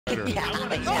Legion,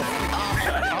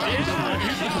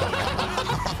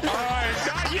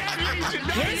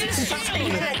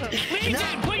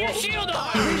 put your shield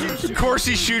on! Of course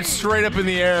he shoots straight up in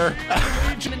the air.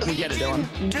 We get it, Dylan.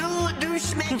 Do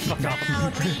smacky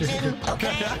proud, Legion.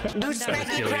 Okay? Do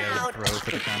smacky proud.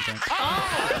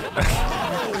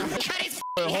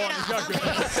 Oh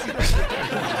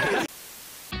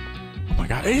my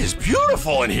god, it is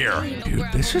beautiful in here. Dude,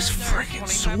 this is freaking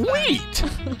sweet.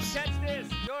 Catch this,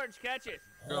 George, catch it.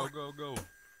 Go, go, go.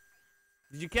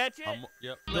 Did you catch it?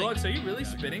 Yep. Deluxe, are you really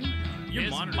spitting? Your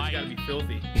monitor's gotta be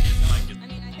filthy. I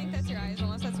mean, I think that's your eyes,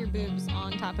 unless that's your boobs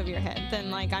on top of your head.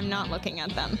 Then, like, I'm not looking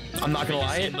at them. I'm not gonna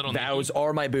lie, those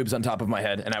are my boobs on top of my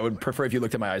head, and I would prefer if you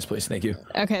looked at my eyes, please. Thank you.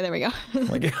 Okay, there we go.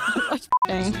 Like,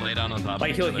 Lay down on top.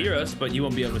 like he'll hear us, but you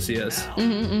won't be able to see us.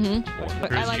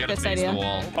 But I like this idea.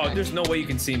 Oh, there's no way you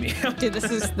can see me. Dude, this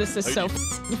is so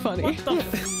funny.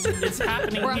 It's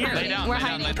happening We're here. hiding. We're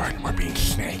hiding. Darn, we're being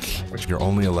snakes. You're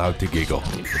only allowed to giggle.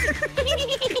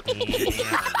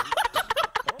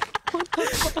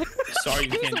 Sorry,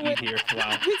 you can't eat here.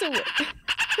 Wow. He's a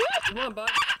Come on, bud.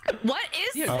 What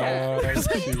is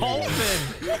that?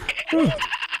 Dolphin.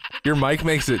 Your mic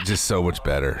makes it just so much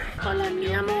better. Hola,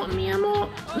 mi amo,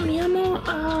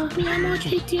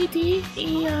 JTT,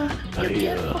 y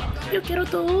yo quiero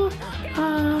todo.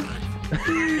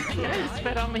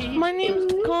 My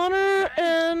name's Connor,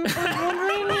 and I'm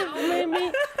wondering if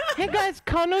maybe. Hey guys,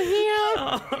 Connor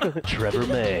here. Trevor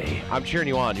May. I'm cheering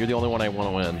you on. You're the only one I want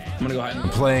to win. I'm gonna go ahead I'm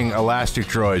playing Elastic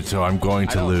Droid, so I'm going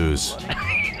to lose.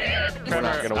 We're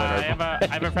not gonna win. I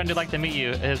have a friend who'd like to meet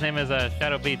you. His name is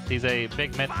Shadow Beats. He's a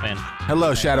big Mets fan.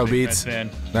 Hello, Shadow Beats.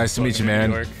 Nice to meet you,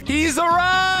 man. He's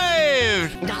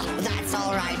arrived! No, that's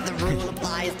all right. The rule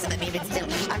applies to them even still.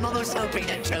 I'm almost hoping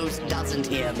that Toast doesn't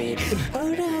hear me. Oh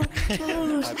no,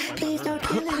 Toast, please don't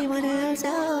kill anyone else.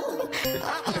 Oh,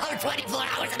 24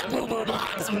 hours in the boo-boo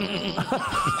box.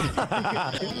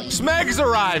 Smeg's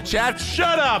arrived, chat.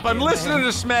 Shut up. I'm listening to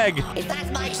Smeg. Is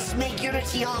that my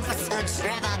security officer,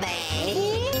 Trevor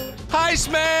May? Hi,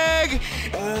 Smeg.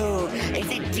 Oh, is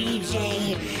it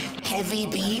DJ Heavy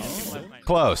Beef?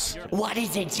 Close. What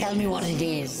is it? Tell me what it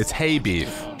is. It's hay beef.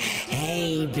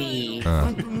 Hey Beef.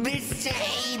 Mr.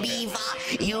 Hey Beef,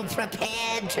 you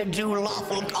prepared to do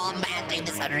lawful combat in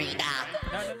this arena?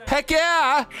 Heck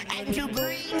yeah! And to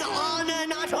bring honor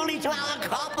not only to our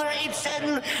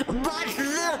corporation, but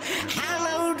the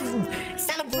hallowed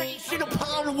celebration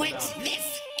upon which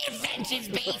this event is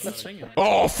based.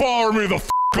 Oh, fire me the f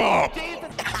up!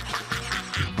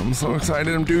 I'm so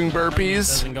excited. I'm doing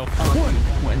burpees.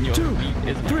 1, 2,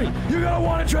 3. You gotta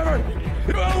want it, Trevor.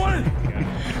 You gotta want it.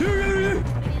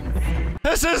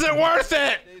 This isn't worth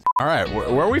it! Alright,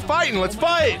 where are we fighting? Let's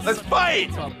fight! Let's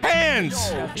fight! Hands!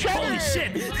 Holy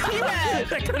shit!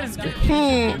 That gun is good.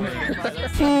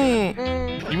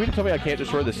 You mean to tell me I can't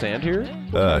destroy the sand here?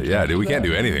 Yeah, dude, we can't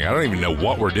do anything. I don't even know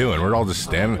what we're doing. We're all just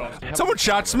standing. Someone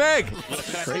shot Smeg!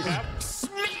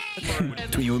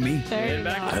 Between you and me,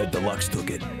 I heard Deluxe took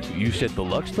it. You said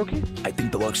Deluxe took it? I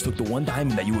think Deluxe took the one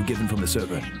diamond that you were given from the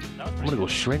server. I'm gonna go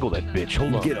strangle that bitch.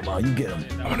 Hold on. You get him, man. You get him.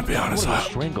 I'm gonna be honest. I'm gonna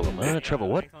strangle him. Trevor,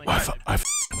 what? I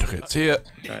took it. See ya.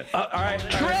 Alright.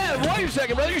 Trev, wait a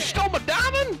second, brother. You stole my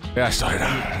diamond? Yeah, I stole your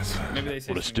diamond. Maybe they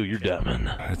say. Well, steal your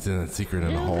diamond. It's in a secret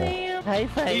in the hole. High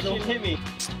five. Legion hit me.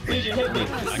 Legion hit me.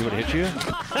 You wanna hit you?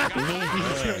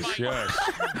 Yes.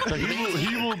 So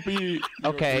he will be.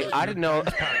 Okay, I didn't know.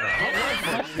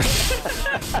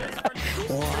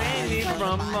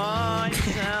 From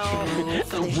myself.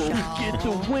 Get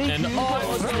the weight. And on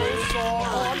the way.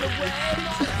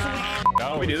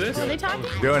 Can we do this? Are they talking?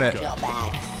 Doing it.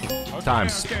 Time.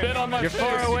 Spit on my You're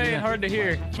far away and hard to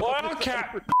hear.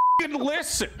 Wildcat.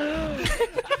 Listen.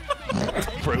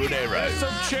 Prune A, right?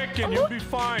 Some chicken. You'll be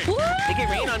fine. It can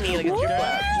rain on me like a drip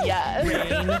clap. Yes.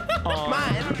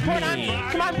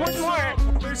 Come on, pour some more.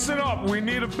 Listen up. We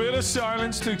need a bit of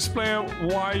silence to explain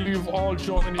why you've all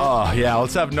joined. Oh, yeah,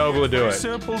 let's have Nova do Very it.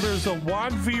 simple. There's a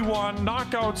 1v1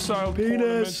 knockout style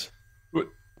Penis.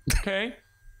 tournament. Okay.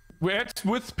 With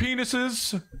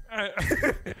penises.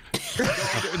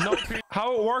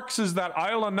 How it works is that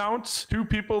I'll announce 2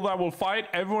 people that will fight.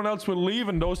 Everyone else will leave,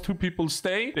 and those 2 people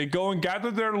stay. They go and gather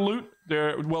their loot.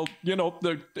 They're in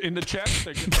the chest.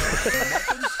 They get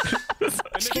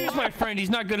Excuse my friend, he's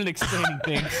not good at explaining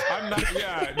things. I'm not.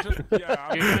 Yeah.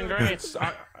 You're doing great.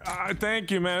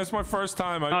 Thank you, man. It's my first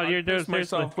time. I you're doing pissed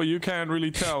myself, but you can't really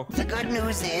tell. The good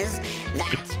news is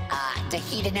that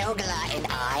Tahita Nogala and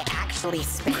I actually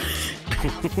spent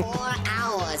about 4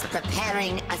 hours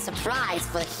preparing a surprise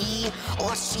for he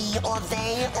or she or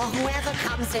they or whoever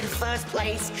comes in first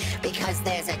place, because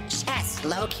there's a chest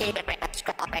located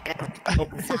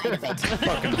side of it.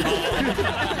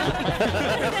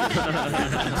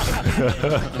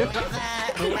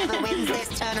 Whoever wins this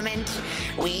tournament,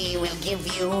 we will give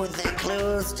you the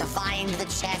clues to find the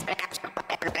chest to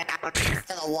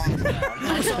the wall.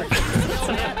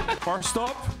 First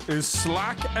up is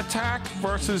Slack Attack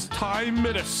versus Time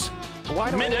Midas.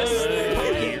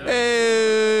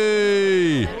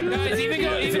 Hey! Guys, even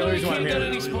though we can't go to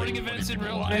any sporting events in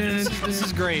real life, this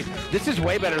is great. This is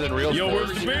way better than real sports.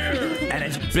 Where's the beer? And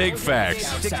it's Big facts.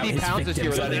 60 pounds this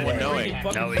year without anyone knowing.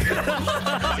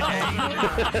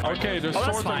 Okay, the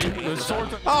sword.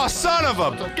 Oh, son of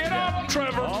a... Get up,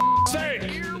 Trevor.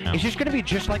 Sake. Is this going to be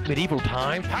just like medieval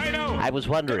times? I know. I was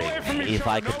wondering if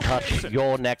I could touch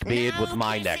your neck beard with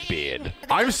my neck beard.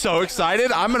 I'm so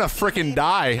excited. I'm gonna frickin'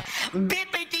 die.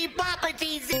 Bippity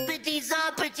boppity zippity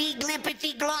zoppity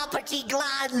glippity gloppity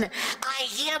glun. I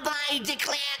hereby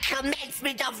declare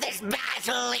commencement of this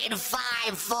battle in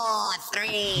 5, 4,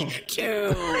 3,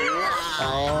 2, 1.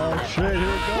 Oh shit, here we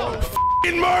go.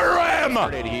 F***ing murder him!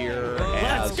 Started here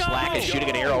as Slack is shooting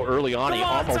an arrow early on. He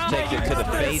almost takes it to the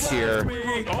face here.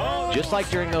 Just like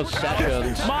during those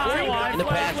sessions. In the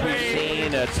past, we've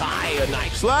seen a tie, a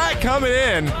nice Slack coming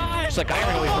in. It's like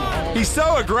ironing away from home. He's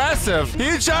so aggressive.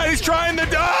 He's trying to...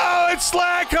 Oh, and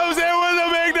Slack comes in with a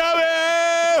big W!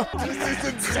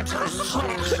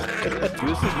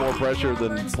 This is more pressure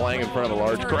than playing in front of a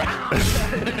large crowd.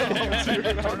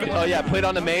 Oh yeah, played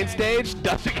on the main stage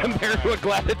doesn't compare to a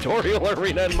gladiatorial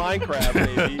arena in Minecraft,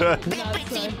 baby.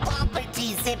 Bippity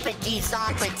boppity zippity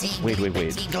zoppity Wait.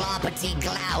 glippity gloppity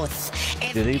glouth.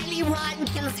 If anyone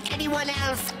kills anyone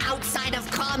else outside of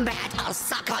combat, I'll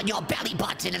suck on your belly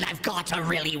button and I've got a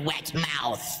really wet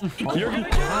mouth.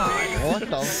 What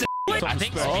the? I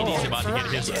think Speedy's about to get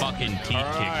his fucking teeth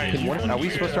kicked in. Are we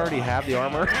supposed to already have the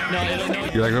armor?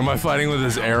 You're like, am I fighting with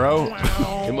this arrow?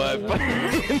 Am I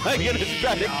gonna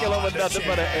try to kill him with nothing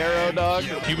but an arrow, dog?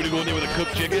 You gonna go in there with a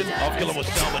cooked chicken? I'll kill him with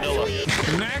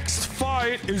salmonella. Next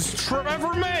fight is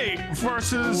Trevor May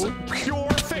versus Pure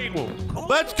Fable.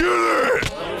 Let's do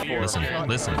it! Listen.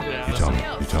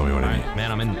 You tell me what I need.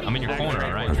 Man, I'm in your corner,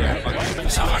 all right? Okay. I'm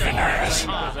so fucking nervous.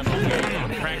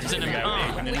 Practicing him.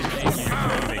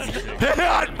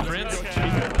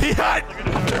 He hot!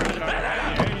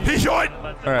 He shot!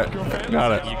 Alright,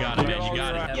 got it. You got it, man. You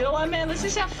got it. You know what, man? Let's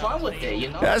just have fun with it, you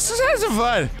know? Yeah, let's just have some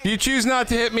fun. If you choose not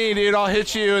to hit me, dude, I'll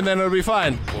hit you and then it'll be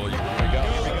fine.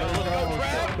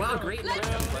 Wow, great.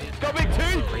 Go big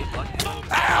T!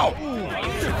 Ow!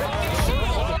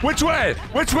 Which way?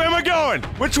 Which way am I going?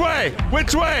 Which way?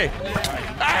 Which way?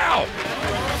 Ow!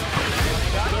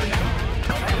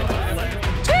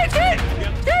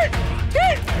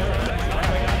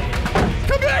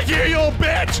 Come back here, you little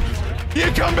bitch!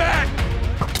 You come back!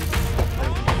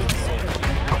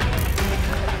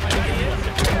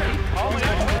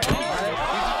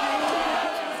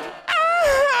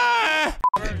 Ah!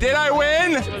 Did I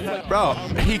win? Bro,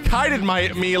 he kited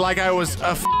me like I was a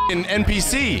f***ing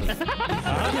NPC.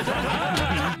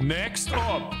 Next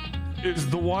up is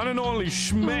the one and only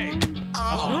Schmeg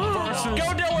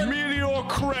versus Meteor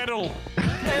Cradle.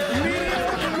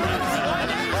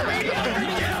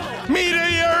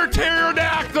 Meteor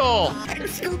pterodactyl!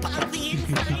 Scoop out the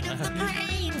inside of the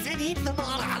brains and hit them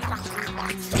all.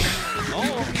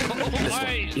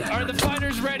 Are the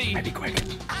fighters ready? Be quick.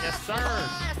 Yes, sir.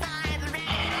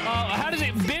 How does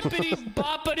it? Bippity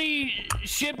boppity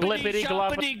shippity Glippity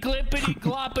shoppity glippity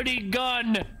gloppity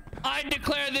gun. I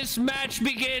declare this match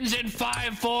begins in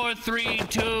 5, 4, 3,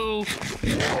 2,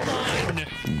 1.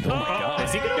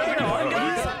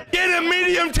 Get him,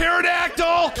 medium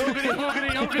pterodactyl!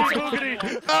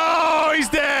 Oh, he's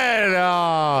dead!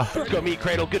 Oh. Go meat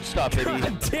cradle, good stuff, baby.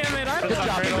 Damn it! I Good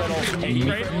job,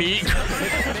 cradle.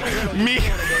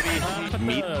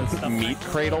 Meat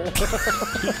cradle.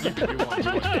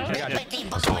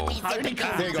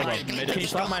 There you go, bro. Can you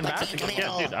stop mine back?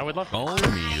 Yeah, dude, I would love to.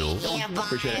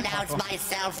 Appreciate it. Announce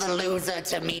myself the loser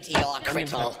to Meteor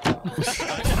Cradle.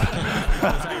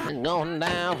 Going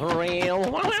down for real.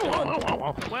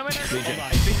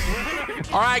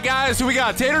 All right, guys, who we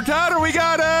got? Tater Tot or we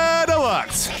got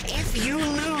Deluxe? If you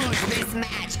lose this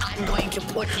match, I'm going to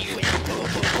put you in a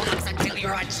boo-boo box until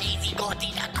you're a cheesy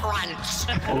gordita crunch.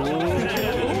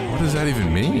 What does that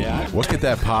even mean? What could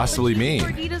that possibly mean?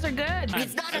 Gorditas are good.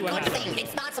 It's not a good thing.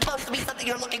 It's not supposed to be something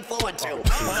you're looking forward to.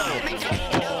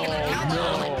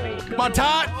 Come on,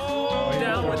 Tot!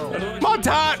 Come on,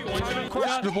 Tot!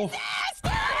 Questionable.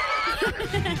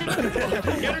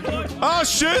 Oh,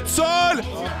 shit, son!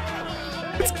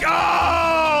 Let's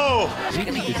go!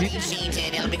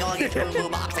 Cheated. It'll be going into a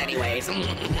boom box anyways. Do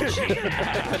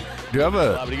you have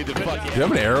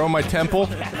an arrow in my temple?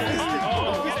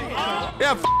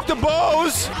 Yeah, f the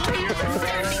bows!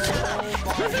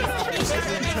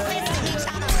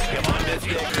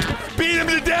 Beat him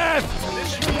to death!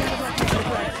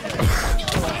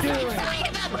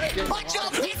 Put your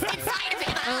fist inside of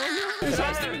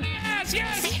him!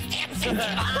 Yes!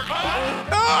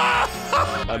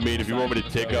 I mean, if you want me to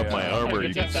take off my armor,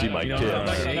 you can see my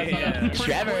tits.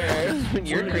 Trevor,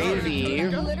 you're crazy.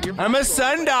 I'm a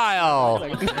sundial!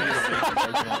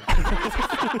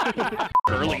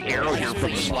 Early arrow here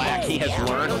from Slack. He has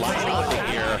learned a lot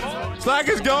here. Slack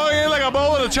is going in like a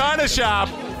bull in a china shop.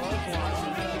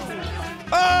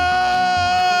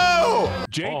 Oh!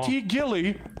 JT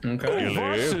Gilly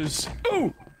versus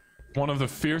one of the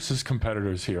fiercest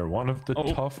competitors here, one of the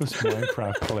toughest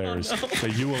Minecraft players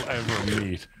that you will ever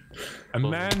meet. A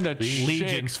man that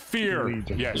shakes fear.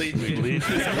 Yes, Legion.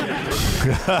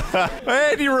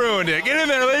 And you ruined it. Get in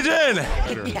there, Legion!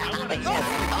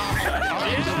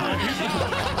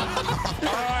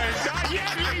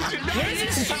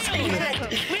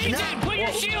 Legion, put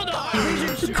your shield on!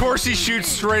 Of course he shoots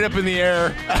straight up in the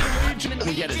air.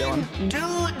 We get it, Dylan.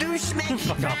 Do smacky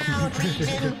proud,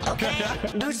 Legion. Okay?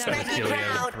 Do smacky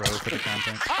proud.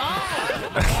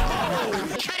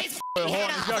 Cut his head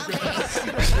off,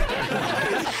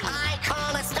 I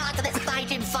call a start to this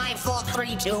fight in 5, 4,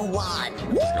 3, 2, 1.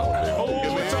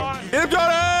 Get him,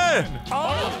 Jordan!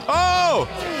 Oh!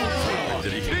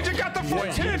 Legion got the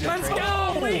 14. Let's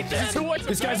go!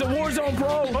 This guy's a Warzone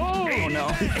pro. Oh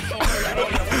no.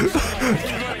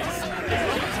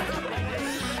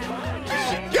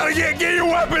 Gotta get your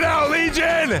weapon out,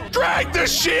 Legion! Drag the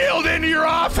shield into your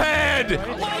offhead!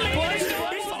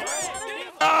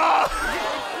 Ah!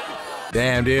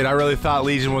 Damn, dude, I really thought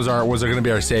Legion was gonna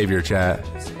be our savior, chat.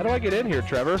 How do I get in here,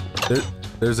 Trevor?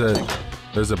 There's a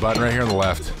button right here on the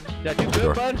left. Did I do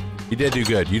good, bud? You did do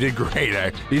good. You did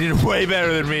great. You did way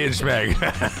better than me and Schmeg.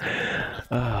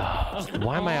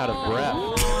 Why am I out of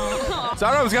breath?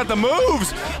 Sardom's got the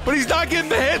moves, but he's not getting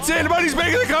the hits in, but he's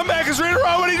making the comeback. It's 3 in a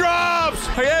row when he drops.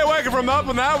 Hey, waking from up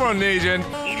on that one, Legion.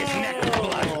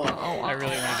 I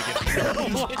really wanted to get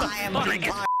I am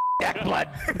neck blood.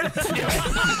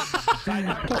 I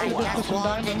just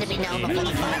wanted to be known before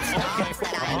the fight starts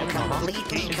that I am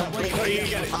completely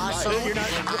impartial.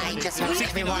 I just hope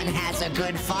everyone has a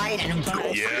good fight and it's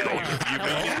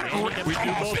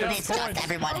just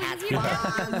everyone has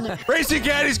fun. Racing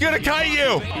Cat, he's gonna kite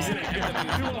you.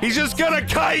 He's just gonna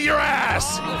kite your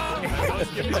ass.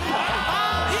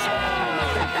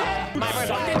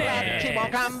 Keep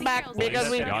on coming back because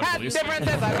we have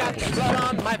differences. I've got blood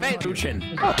on my face.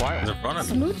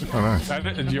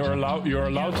 You're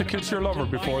allowed to kiss your lover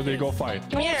before they go fight.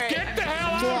 Come here. Get the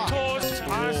hell out, Toast!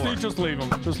 Honestly, just leave him.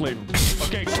 Just leave him.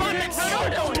 Okay.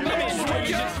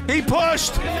 He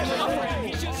pushed.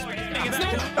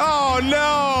 Oh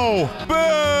no!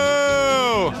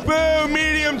 Boo! Boo!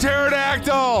 Medium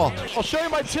pterodactyl. I'll show you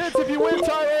my tits if you win,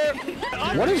 Tyler.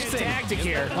 What is the tactic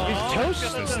here?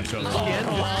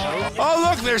 Oh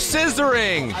look, they're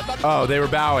scissoring. Oh, they were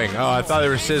bowing. Oh, I thought they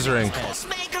were scissoring.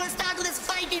 Smack gonna start this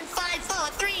fight in 5, 4,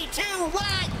 3, 2,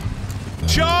 1.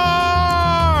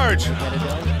 Charge!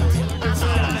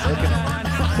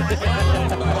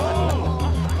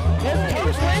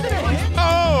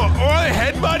 Oh, are they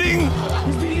headbutting?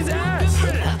 He's beating his ass.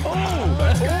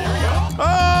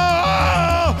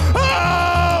 Oh!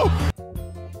 Oh!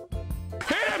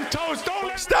 Hit him, Toast! Don't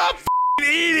let Stop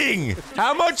eating!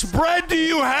 How much bread do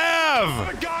you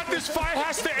have? God, this fight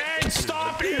has to end.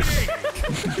 Stop eating.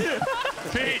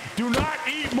 Pete, do not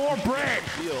eat more bread.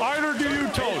 Either do you,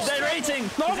 Toast. They're racing.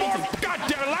 No more. God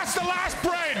damn it. That's the last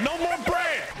bread. No more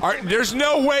bread. All right, there's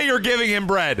no way you're giving him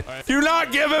bread. Do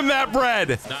not give him that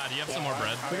bread. Nah, do you have some more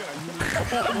bread?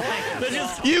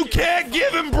 You can't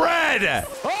give him bread.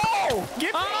 Oh!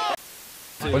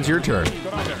 When's your turn?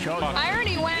 I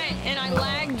already went and I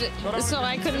lagged, so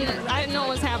I didn't know what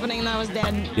was happening and I was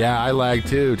dead. Yeah, I lagged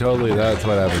too. Totally, that's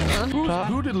what happened.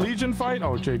 Who did Legion fight?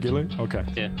 Oh, Jay Gilly. Okay.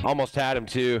 Yeah. Almost had him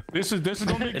too. This is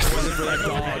gonna be.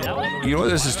 You know what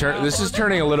this is turning? This is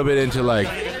turning a little bit into like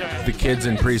the kids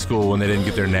in preschool when they didn't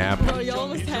get their nap. Oh, you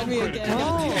almost had me again.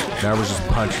 Now everyone's just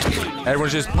punching.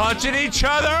 Everyone's just punching each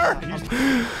other.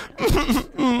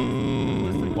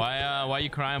 Why you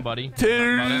crying, buddy?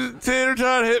 Tater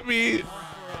Tot hit me.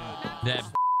 That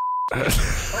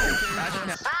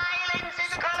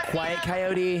Quiet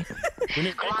coyote.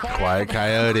 Quiet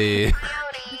coyote.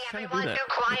 Everyone do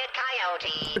quiet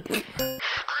coyote.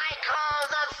 I call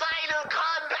the final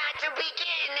combat to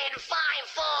begin in 5,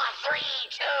 4, 3,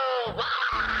 2,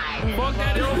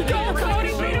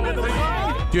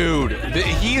 Dude,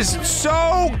 he is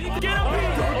so...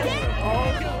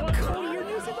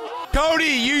 Cody,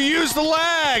 you used the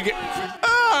lag!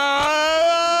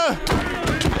 Oh,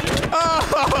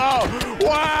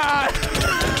 wow!